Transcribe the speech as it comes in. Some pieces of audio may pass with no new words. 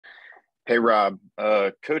Hey Rob,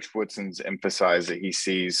 Coach Woodson's emphasized that he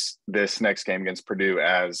sees this next game against Purdue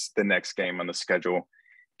as the next game on the schedule.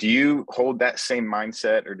 Do you hold that same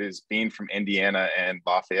mindset, or does being from Indiana and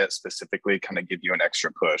Lafayette specifically kind of give you an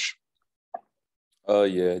extra push?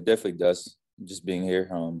 Yeah, it definitely does. Just being here,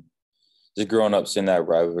 just growing up, seeing that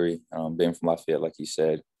rivalry, being from Lafayette, like you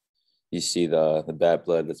said, you see the bad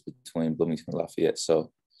blood that's between Bloomington and Lafayette.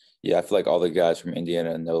 So, yeah, I feel like all the guys from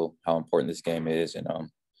Indiana know how important this game is, and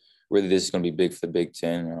really, this is going to be big for the Big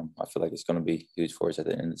Ten. I feel like it's going to be huge for us at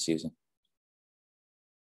the end of the season.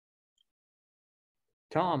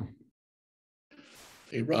 Tom.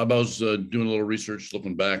 Hey, Rob, I was doing a little research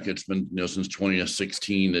looking back. It's been, since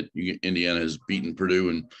 2016 that Indiana has beaten Purdue.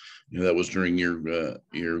 And, that was during your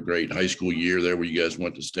great high school year there where you guys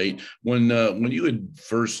went to state. When you had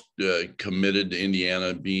first committed to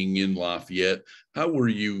Indiana being in Lafayette, how were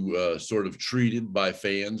you sort of treated by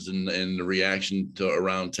fans and the reaction to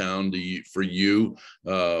around town for you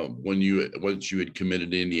once you had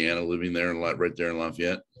committed to Indiana, living there and right there in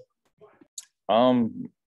Lafayette?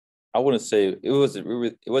 I wouldn't say it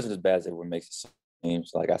wasn't as bad as everyone makes it seem.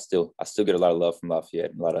 Like I still get a lot of love from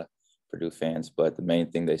Lafayette and a lot of Purdue fans, but the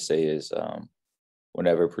main thing they say is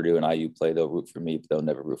whenever Purdue and IU play, they'll root for me, but they'll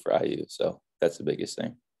never root for IU. So that's the biggest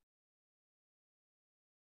thing.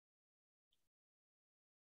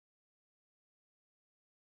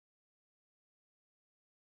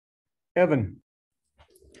 Evan.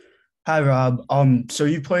 Hi, Rob. So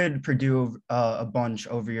you played Purdue a bunch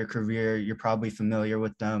over your career. You're probably familiar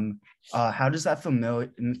with them. How does that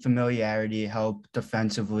familiarity help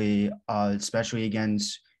defensively, especially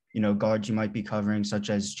against, guards you might be covering, such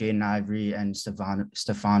as Jaden Ivory and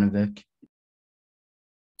Stefanovic?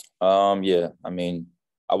 Yeah, I mean,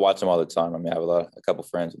 I watch them all the time. I mean, I have a couple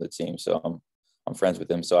friends with the team, so I'm friends with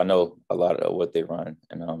them. So I know a lot of what they run,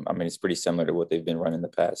 and I mean, it's pretty similar to what they've been running in the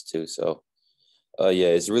past too. So. Yeah,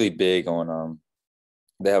 it's really big on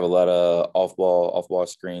they have a lot of off ball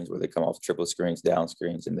screens where they come off triple screens, down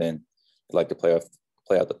screens, and then they like to play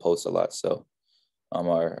out the post a lot. So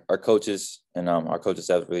our coaches and our coaches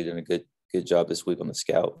have really done a good job this week on the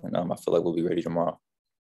scout, and I feel like we'll be ready tomorrow.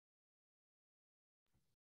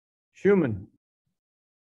 Schumann.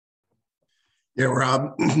 Yeah,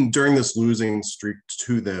 Rob, during this losing streak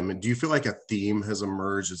to them, do you feel like a theme has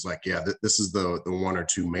emerged? It's like, yeah, this is the one or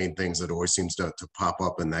two main things that always seems to pop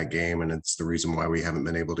up in that game, and it's the reason why we haven't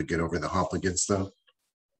been able to get over the hump against them?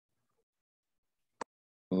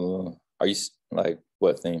 Are you like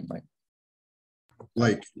what theme?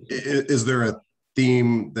 Like, is there a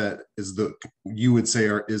theme that you would say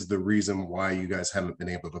is the reason why you guys haven't been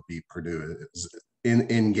able to beat Purdue?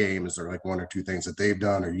 In game, is there like one or two things that they've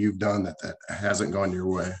done or you've done that hasn't gone your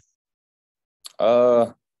way?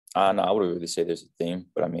 No, I wouldn't really say there's a theme,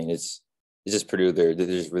 but I mean it's just Purdue. They're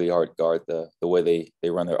just really hard to guard. The way they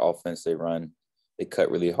run their offense, they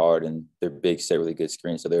cut really hard, and they're big, set really good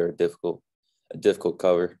screens, so they're a difficult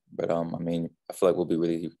cover. But I mean, I feel like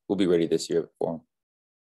we'll be ready this year for them.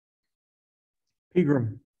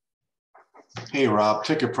 Pegram. Hey Rob,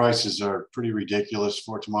 ticket prices are pretty ridiculous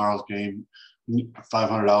for tomorrow's game.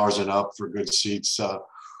 $500 and up for good seats.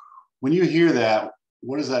 When you hear that,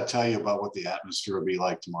 what does that tell you about what the atmosphere will be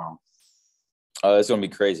like tomorrow? It's going to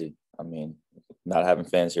be crazy. I mean, not having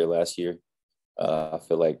fans here last year, I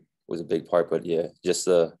feel like was a big part. But yeah, just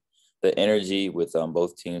the energy with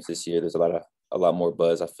both teams this year. There's a lot more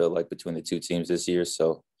buzz, I feel like, between the two teams this year.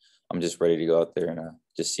 So I'm just ready to go out there and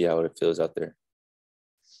just see how it feels out there.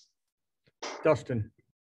 Dustin.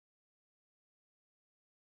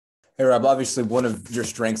 Hey, Rob, obviously one of your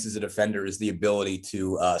strengths as a defender is the ability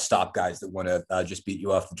to stop guys that want to just beat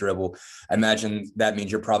you off the dribble. I imagine that means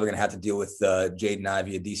you're probably going to have to deal with Jaden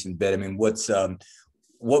Ivey a decent bit. I mean,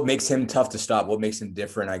 what makes him tough to stop? What makes him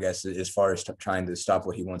different, I guess, as far as trying to stop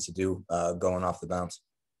what he wants to do going off the bounce?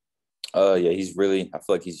 Yeah, I feel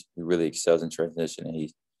like he really excels in transition.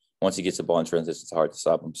 And once he gets the ball in transition, it's hard to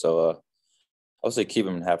stop him. So I would say keep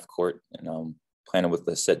him in half court and playing with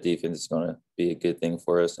the set defense is going to be a good thing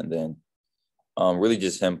for us. And then really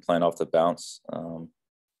just him playing off the bounce.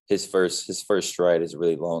 His first stride is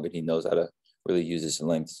really long, and he knows how to really use his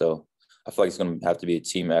length. So I feel like it's going to have to be a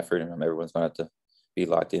team effort, and everyone's going to have to be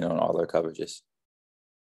locked in on all their coverages.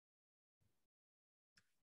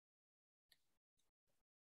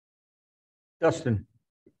 Dustin.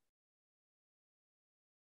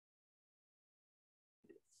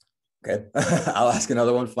 Okay, I'll ask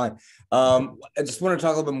another one. Fine. I just want to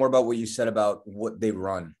talk a little bit more about what you said about what they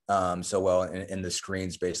run so well in the screen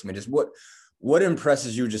space. I mean, just what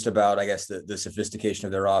impresses you just about, I guess, the sophistication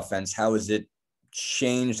of their offense? How is it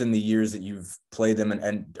changed in the years that you've played them,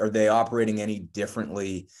 and are they operating any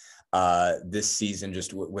differently this season,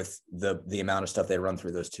 just with the amount of stuff they run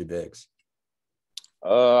through those two bigs?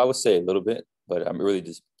 I would say a little bit, but it really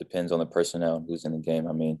just depends on the personnel and who's in the game.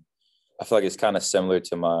 I mean, I feel like it's kind of similar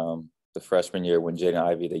to my the freshman year when Jaden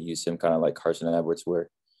Ivey, they used him kind of like Carson Edwards, where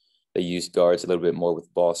they used guards a little bit more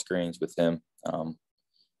with ball screens with him.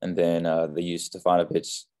 And then they used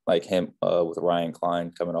Stefanovic like him with Ryan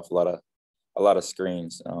Klein coming off a lot of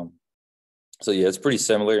screens. So yeah, it's pretty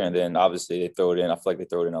similar. And then obviously they throw it in. I feel like they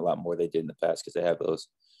throw it in a lot more than they did in the past because they have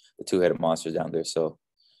the two-headed monsters down there. So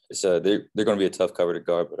it's they're going to be a tough cover to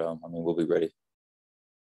guard, but I mean, we'll be ready.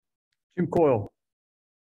 Jim Coyle.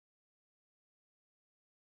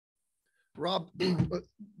 Rob,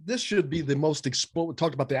 this should be the most we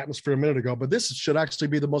talked about the atmosphere a minute ago, but this should actually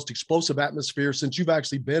be the most explosive atmosphere since you've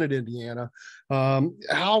actually been at Indiana.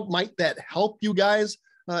 How might that help you guys?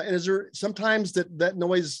 And is there sometimes that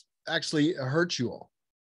noise actually hurts you all?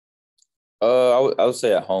 I would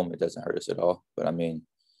say at home it doesn't hurt us at all, but I mean,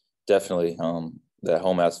 definitely that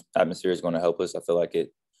home atmosphere is going to help us. I feel like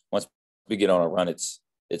once we get on a run, it's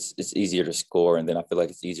easier to score, and then I feel like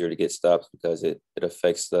it's easier to get stops because it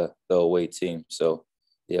affects the away team. So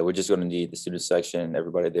yeah, we're just going to need the student section and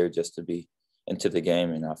everybody there just to be into the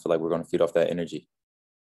game, and I feel like we're going to feed off that energy.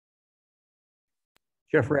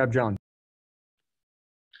 Jeff Rabjohn.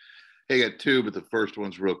 Hey, I got two, but the first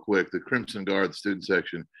one's real quick. The Crimson Guard, the student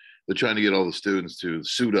section, they're trying to get all the students to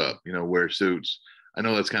suit up, wear suits. I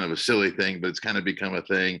know that's kind of a silly thing, but it's kind of become a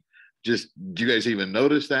thing. Just, do you guys even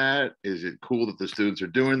notice that? Is it cool that the students are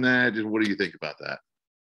doing that? Just, what do you think about that?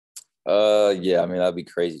 Yeah, I mean, that'd be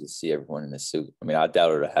crazy to see everyone in a suit. I mean, I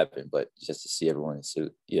doubt it'll happen, but just to see everyone in a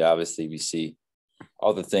suit. Yeah, obviously we see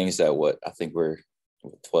all the things that I think we're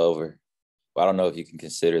 12 or I don't know if you can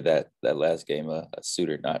consider that last game a suit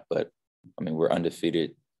or not, but I mean, we're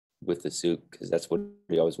undefeated with the suit because that's what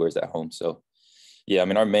he always wears at home. So yeah, I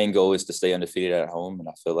mean, our main goal is to stay undefeated at home. And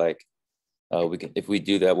I feel like if we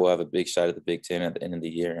do that, we'll have a big shot at the Big Ten at the end of the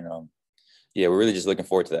year. And yeah, we're really just looking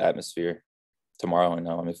forward to the atmosphere tomorrow.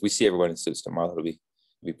 And if we see everyone in suits tomorrow, it'll be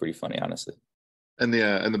pretty funny, honestly. And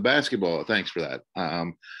the basketball, thanks for that.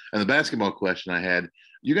 And the basketball question I had,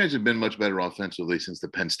 you guys have been much better offensively since the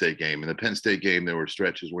Penn State game. In the Penn State game, there were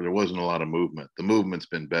stretches where there wasn't a lot of movement. The movement's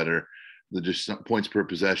been better. Just points per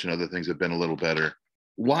possession, other things have been a little better.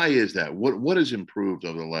 Why is that? What has improved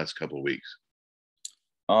over the last couple of weeks?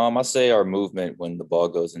 I say our movement when the ball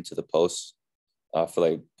goes into the post. I feel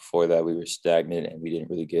like before that we were stagnant and we didn't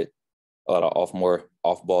really get a lot of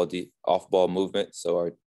off-ball movement.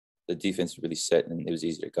 So the defense really set and it was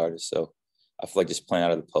easy to guard us. So I feel like just playing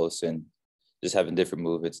out of the post and just having different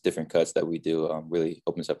movements, different cuts that we do really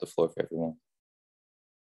opens up the floor for everyone.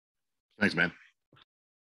 Thanks, man.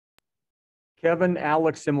 Kevin,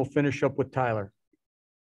 Alex, and we'll finish up with Tyler.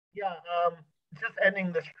 Yeah, just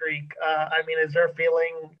ending the streak. I mean, is there a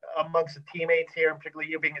feeling amongst the teammates here,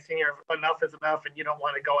 particularly you being a senior, enough is enough and you don't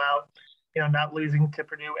want to go out, not losing to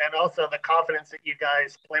Purdue? And also the confidence that you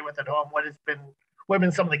guys play with at home. What have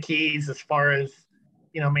been some of the keys as far as,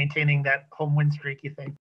 maintaining that home win streak, you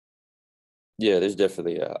think? Yeah, there's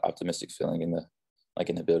definitely an optimistic feeling in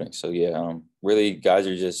the building. So yeah, really guys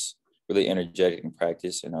are just really energetic in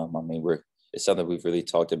practice. And I mean, it's something we've really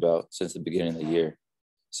talked about since the beginning of the year.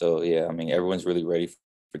 So yeah, I mean, everyone's really ready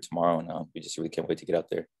for tomorrow, and we just really can't wait to get out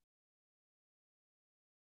there.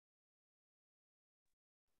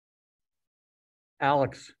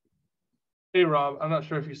 Alex. Hey, Rob, I'm not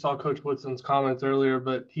sure if you saw Coach Woodson's comments earlier,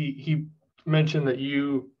 but he mentioned that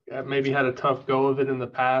you maybe had a tough go of it in the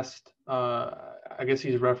past. I guess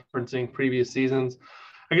he's referencing previous seasons.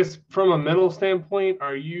 I guess from a mental standpoint,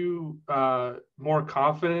 are you more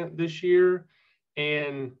confident this year?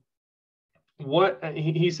 And what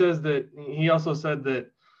he says that he also said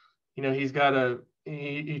that,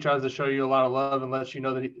 he tries to show you a lot of love and lets you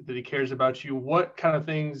know that he cares about you. What kind of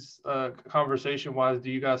things, conversation wise,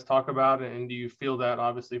 do you guys talk about? And do you feel that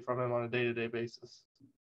obviously from him on a day-to-day basis?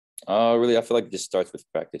 Really, I feel like it just starts with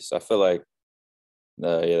practice. I feel like,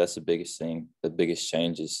 that's the biggest thing. The biggest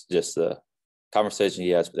change is just the conversation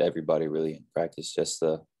he has with everybody really in practice. Just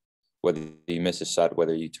whether you miss a shot,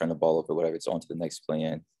 whether you turn the ball over, whatever, it's on to the next play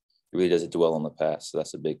in. He really doesn't dwell on the past. So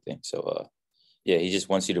that's a big thing. So, yeah, he just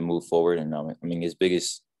wants you to move forward. And I mean, his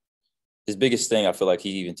biggest thing, I feel like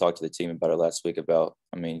he even talked to the team about it last week about,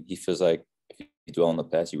 I mean, he feels like if you dwell on the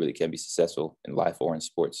past, you really can't be successful in life or in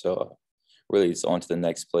sports. So really it's on to the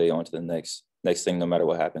next play, on to the next thing, no matter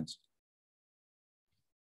what happens.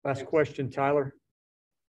 Last question, Tyler.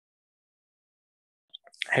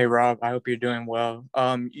 Hey, Rob, I hope you're doing well.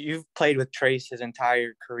 You've played with Trace his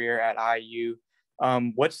entire career at IU.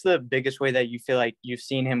 What's the biggest way that you feel like you've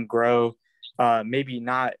seen him grow? Maybe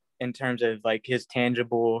not in terms of like his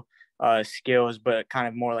tangible skills, but kind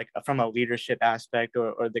of more like from a leadership aspect,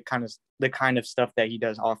 or the kind of stuff that he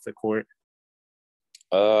does off the court.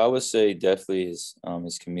 I would say definitely his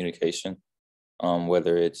communication,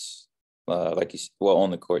 whether it's like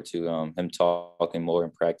on the court too, him talking more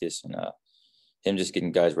in practice, and him just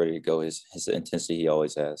getting guys ready to go. His intensity he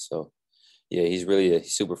always has. So yeah, he's really a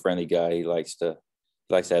super friendly guy. He likes to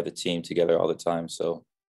have the team together all the time. So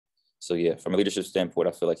yeah, from a leadership standpoint,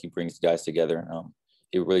 I feel like he brings guys together.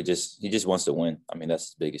 He just wants to win. I mean,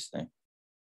 that's the biggest thing.